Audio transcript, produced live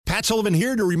Matt Sullivan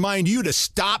here to remind you to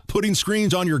stop putting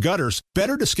screens on your gutters.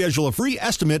 Better to schedule a free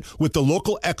estimate with the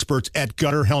local experts at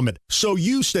Gutter Helmet so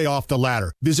you stay off the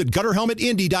ladder. Visit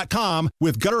GutterHelmetIndy.com.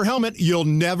 With Gutter Helmet, you'll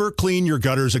never clean your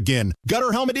gutters again.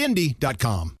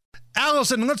 GutterHelmetIndy.com.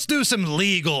 Allison, let's do some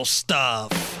legal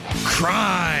stuff.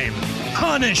 Crime,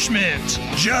 punishment,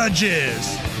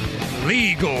 judges,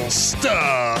 legal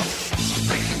stuff.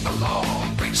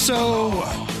 So,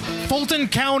 Fulton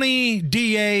County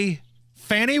DA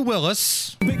Fannie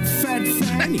Willis. Big fat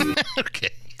Fannie.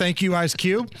 Okay. Thank you, Ice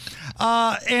Cube.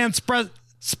 And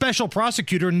Special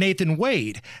Prosecutor Nathan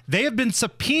Wade. They have been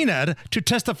subpoenaed to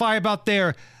testify about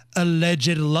their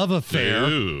alleged love affair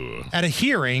at a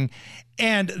hearing.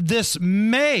 And this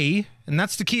may, and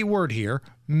that's the key word here,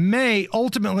 may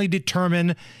ultimately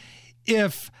determine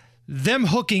if them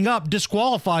hooking up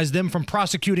disqualifies them from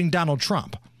prosecuting Donald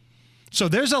Trump. So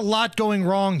there's a lot going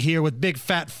wrong here with Big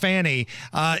Fat Fannie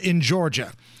in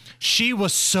Georgia. She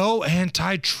was so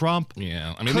anti-Trump.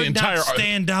 Yeah, I mean could not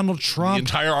stand Donald Trump. The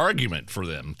entire argument for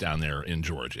them down there in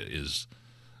Georgia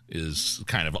is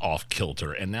kind of off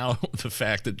kilter. And now the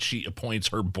fact that she appoints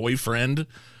her boyfriend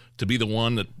to be the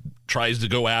one that tries to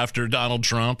go after Donald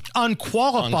Trump.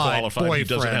 Unqualified boyfriend. He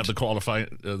doesn't have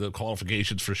the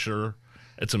qualifications for sure.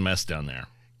 It's a mess down there.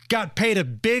 Got paid a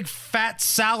big fat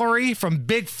salary from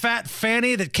Big Fat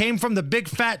Fannie that came from the big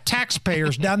fat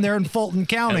taxpayers down there in Fulton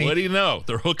County. And what do you know?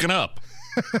 They're hooking up.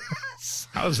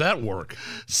 How does that work?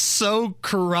 So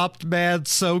corrupt, man.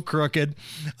 So crooked.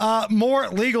 More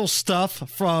legal stuff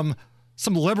from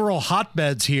some liberal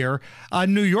hotbeds here.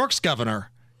 New York's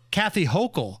governor, Kathy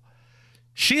Hochul.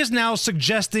 She is now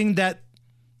suggesting that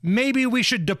maybe we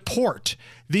should deport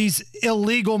these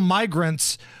illegal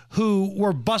migrants who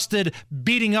were busted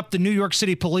beating up the New York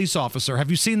City police officer.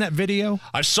 Have you seen that video?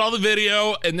 I saw the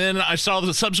video, and then I saw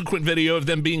the subsequent video of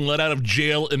them being let out of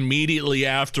jail immediately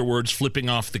afterwards, flipping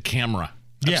off the camera.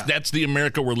 That's the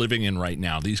America we're living in right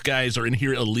now. These guys are in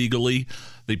here illegally.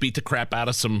 They beat the crap out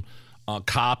of some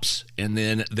cops, and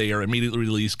then they are immediately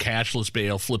released, cashless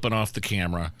bail, flipping off the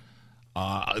camera.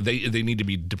 They need to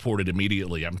be deported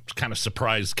immediately. I'm kind of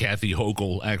surprised Kathy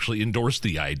Hochul actually endorsed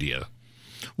the idea.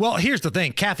 Well, here's the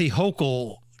thing. Kathy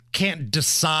Hochul can't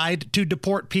decide to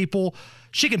deport people.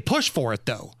 She can push for it,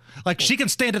 though. Like, she can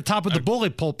stand at the top of the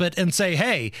bully pulpit and say,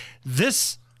 hey,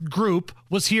 this group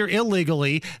was here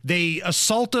illegally. They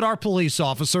assaulted our police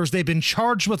officers. They've been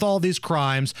charged with all these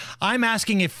crimes. I'm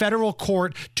asking a federal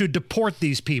court to deport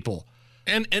these people.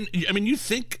 And I mean, you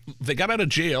think they got out of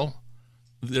jail.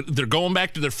 They're going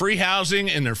back to their free housing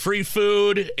and their free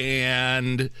food,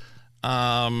 and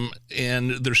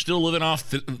they're still living off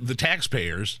the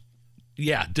taxpayers.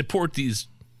 Yeah, deport these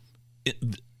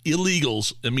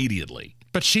illegals immediately.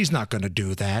 But she's not going to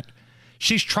do that.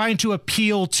 She's trying to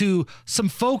appeal to some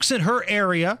folks in her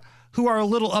area who are a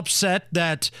little upset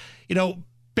that,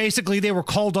 basically they were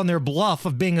called on their bluff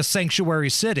of being a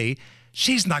sanctuary city.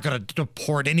 She's not going to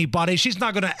deport anybody. She's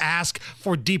not going to ask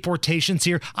for deportations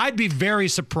here. I'd be very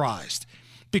surprised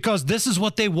because this is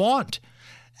what they want.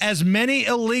 As many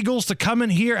illegals to come in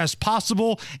here as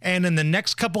possible, and in the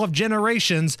next couple of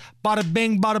generations, bada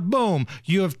bing, bada boom,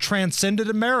 you have transcended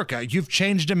America. You've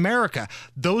changed America.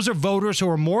 Those are voters who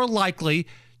are more likely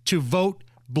to vote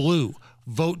blue,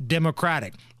 vote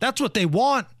Democratic. That's what they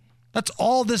want. That's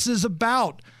all this is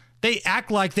about. They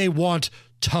act like they want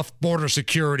tough border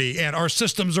security and our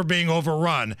systems are being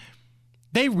overrun.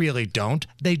 They really don't.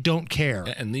 They don't care.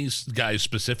 And these guys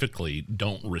specifically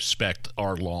don't respect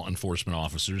our law enforcement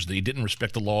officers. They didn't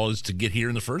respect the laws to get here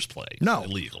in the first place. No.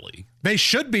 Illegally. They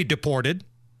should be deported,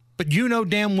 but you know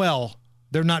damn well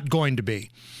they're not going to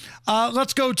be.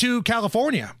 Let's go to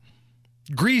California.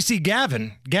 Greasy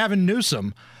Gavin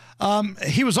Newsom.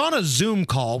 He was on a Zoom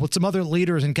call with some other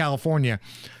leaders in California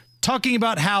talking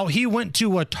about how he went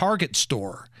to a Target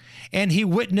store and he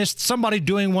witnessed somebody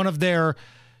doing one of their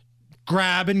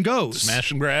grab and goes.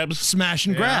 Smash and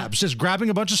grabs, just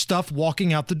grabbing a bunch of stuff,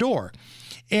 walking out the door.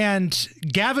 And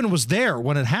Gavin was there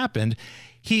when it happened.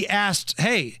 He asked,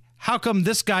 hey, how come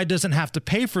this guy doesn't have to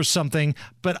pay for something,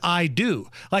 but I do?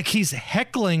 Like, he's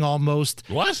heckling almost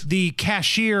the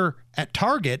cashier at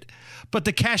Target, but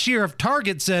the cashier of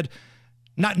Target said,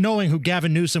 not knowing who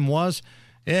Gavin Newsom was,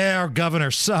 yeah, our governor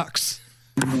sucks.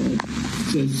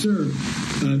 Says, sir,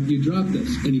 you dropped this.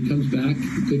 And he comes back,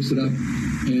 picks it up,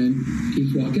 and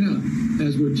keeps walking out.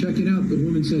 As we're checking out, the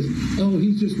woman says, oh,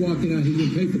 he's just walking out. He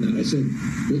didn't pay for that. I said,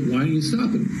 well, why didn't you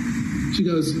stop him? She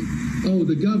goes, oh,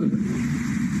 the governor.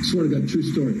 Swear to God, true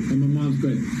story. And my mom's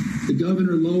great. The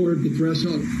governor lowered the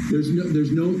threshold.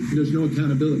 There's no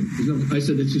accountability. I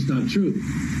said, that's just not true.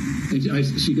 And I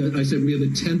said, we have the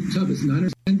 10th toughest, 9 or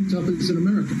 10 toughest in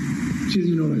America. She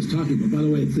doesn't even know what I was talking about. By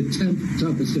the way, it's the 10th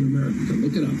toughest in America.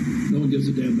 Look it up. No one gives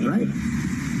a damn about that.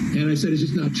 And I said, it's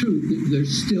just not true. They're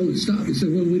still stopped. They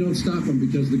said, well, we don't stop them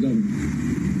because of the government.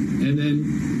 And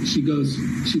then she goes,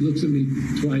 she looks at me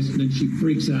twice, and then she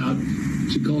freaks out.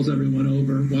 She calls everyone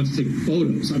over, wants to take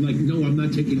photos. I'm like, no, I'm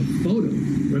not taking a photo.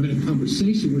 We're having a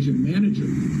conversation. Where's your manager?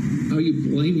 How are you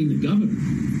blaming the governor?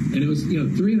 And it was,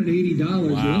 $380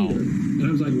 later. And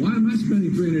I was like, why am I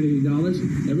spending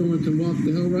 $380? Everyone can walk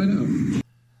the hell right out.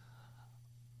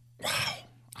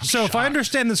 So if I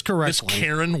understand this correctly, this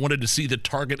Karen wanted to see the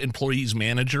Target employee's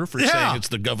manager for saying it's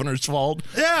the governor's fault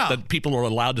that people are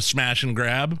allowed to smash and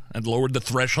grab and lowered the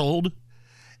threshold.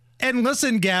 And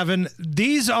listen, Gavin,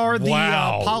 these are the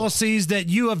policies that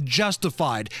you have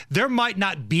justified. There might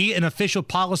not be an official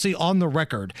policy on the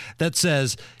record that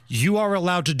says you are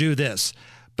allowed to do this.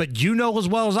 But you know as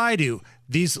well as I do,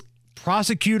 these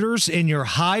prosecutors in your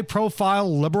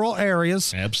high-profile liberal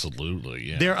areas,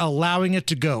 absolutely, they're allowing it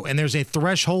to go, and there's a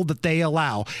threshold that they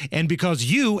allow. And because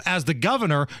you, as the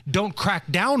governor, don't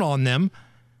crack down on them,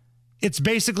 it's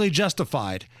basically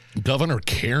justified. Governor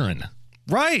Karen.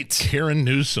 Right. Karen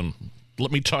Newsom.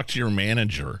 Let me talk to your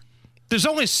manager. There's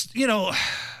only,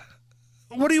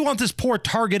 what do you want this poor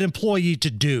Target employee to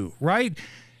do, right?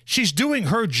 She's doing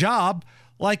her job.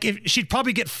 Like, if she'd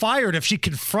probably get fired if she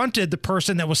confronted the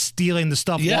person that was stealing the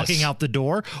stuff walking out the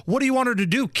door. What do you want her to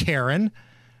do, Karen?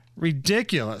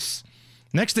 Ridiculous.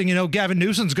 Next thing you know, Gavin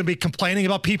Newsom's going to be complaining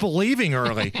about people leaving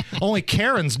early. Only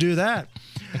Karens do that.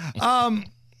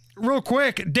 Real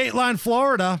quick, Dateline,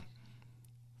 Florida.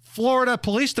 Florida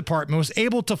Police Department was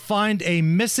able to find a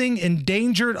missing,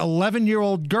 endangered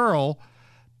 11-year-old girl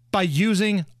by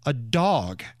using a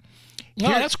dog. Oh,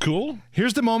 that's cool.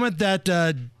 Here's the moment that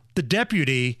the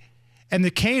deputy and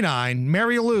the canine,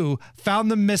 Mary Lou,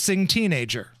 found the missing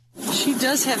teenager. She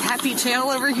does have happy tail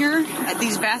over here at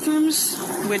these bathrooms,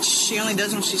 which she only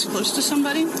does when she's close to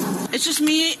somebody. It's just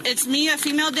me. It's me, a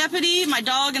female deputy, my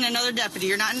dog, and another deputy.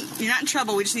 You're not in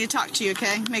trouble. We just need to talk to you,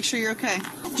 okay? Make sure you're okay.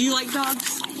 Do you like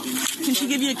dogs? Can she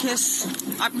give you a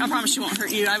kiss? I promise she won't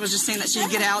hurt you. I was just saying that she'd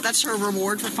get out. That's her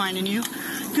reward for finding you.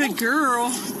 Good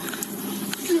girl.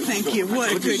 Thank you.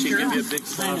 What a good girl. Give you a big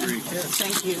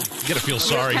Thank you. You gotta feel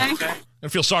sorry. Okay? I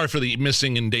feel sorry for the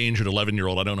missing, endangered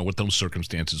 11-year-old. I don't know what those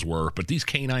circumstances were, but these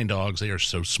canine dogs, they are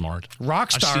so smart.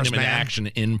 Rock stars, I've seen them in man. action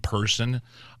in person.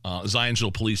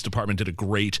 Zionsville Police Department did a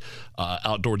great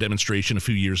outdoor demonstration a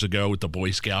few years ago with the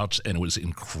Boy Scouts, and it was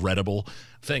incredible.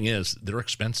 Thing is, they're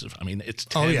expensive. I mean, it's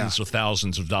tens of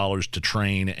thousands of dollars to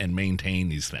train and maintain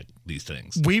these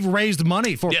things. We've raised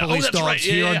money for police dogs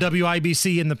here on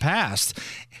WIBC in the past.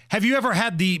 Have you ever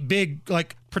had the big,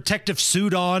 protective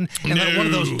suit on and let one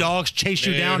of those dogs chase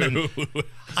you down? And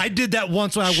I did that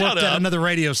once when I worked at another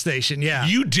radio station. Yeah.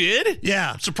 You did?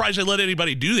 Yeah. I'm surprised they let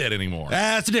anybody do that anymore.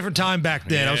 It's a different time back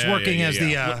then. I was working as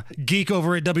the geek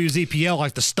over at WZPL,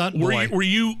 like the stunt boy. Were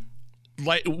you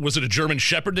was it a German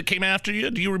Shepherd that came after you?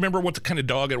 Do you remember what the kind of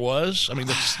dog it was? I mean,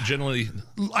 that's generally...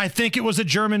 I think it was a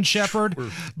German Shepherd,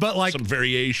 but some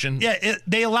variation. Yeah,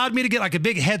 they allowed me to get a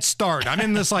big head start. I'm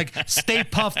in this Stay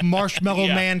Puft Marshmallow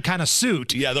Man kind of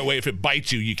suit. Yeah, that way if it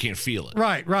bites you, you can't feel it.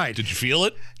 Right. Did you feel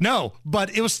it? No,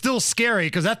 but it was still scary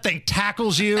because that thing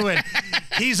tackles you and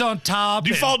he's on top.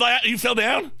 You fall down? You fell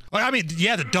down? I mean,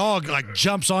 yeah, the dog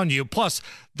jumps on you. Plus,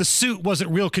 the suit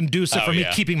wasn't real conducive for me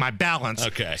keeping my balance.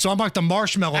 Okay. So I'm like the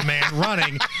Marshmallow Man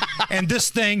running, and this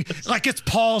thing, its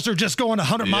paws are just going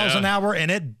 100 miles an hour,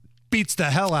 and it beats the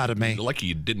hell out of me. You're lucky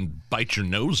you didn't bite your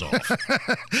nose off.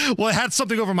 Well, it had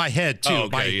something over my head, too. Oh,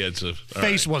 okay. My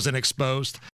face wasn't exposed.